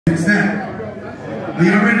It's that. Are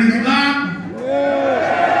y'all ready to get live?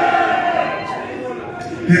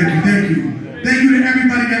 Thank you, thank you. Thank you to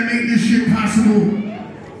everybody that made this shit possible.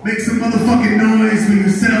 Make some motherfucking noise for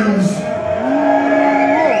yourselves.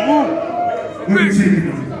 Where are we taking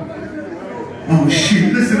them? Oh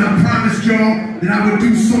shit, listen, I promised y'all that I would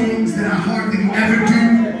do songs that I hardly ever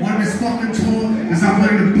do on this fucking tour, because I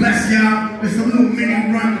wanted to bless y'all. It's a little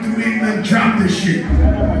mini run through England. Drop this shit.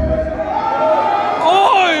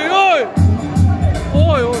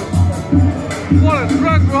 What a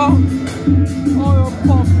track, bro! Oh, you're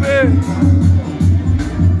popping!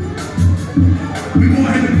 We go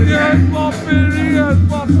ahead and yes, popping! Yes,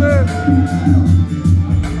 popping!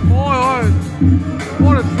 Oi, oi!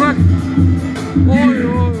 What a track! Oi,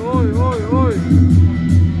 oi, oi, oi, oi!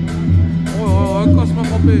 Oi, oi, cost my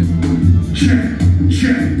popping! Check,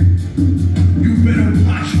 check! You better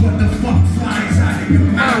watch what the fuck flies out of your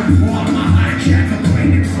mouth, or I'ma hijack a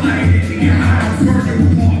plane and fly it into your house. Burn your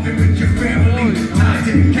apartment with your family, tied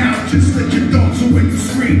to the couch, and slit your throat so when you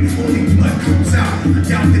scream, only blood comes out. I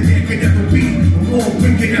doubt that there could ever be a more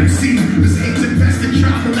wicked MC. This hate's infested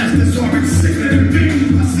child molesters are sicker than me.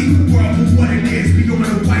 I see the world for what it is, beyond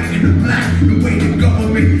the white and the black. The way the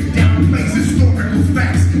government downplays historical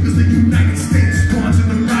facts, because the United States spawns in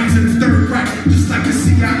the rise of the Third Reich, just like the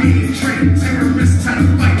CIA trained terrorists how to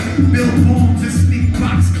fight. Build bombs and sneak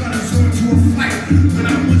box cutters onto a flight. When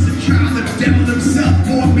I was a child, the devil himself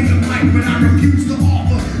bought me a mic, but I refused to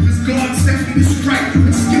offer, because God sent me to strike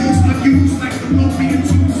with skills unused like the Mobian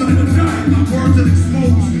tools of the night. My words are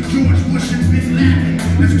exposed, George Bush and Bin Laden.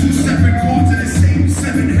 That's two separate parts of the same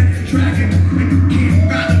seven-headed dragon. And you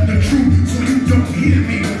can't fathom the truth, so you don't hear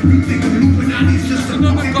me. You think Illuminati's just a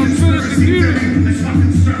fucking conspiracy theory. It's not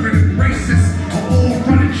conservative racists are all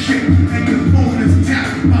running shit, and your phone is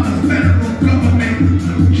tapped by the federal government.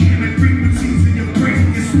 Jamming frequencies in your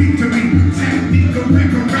brain, you speak to me. Technique or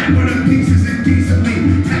rap with the pieces indecently.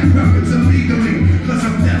 Have weapons illegally, cause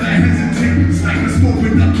I'm never hesitant. Snipers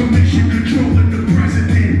moving up commission, controlling the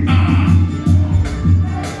president.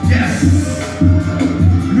 Yes.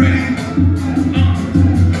 Ready?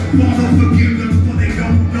 Father, forgive them for they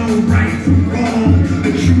don't know right from wrong.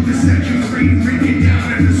 The truth is set you free, written down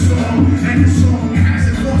in the song. And the song has a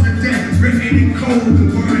cause of death written in code. The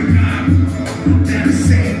word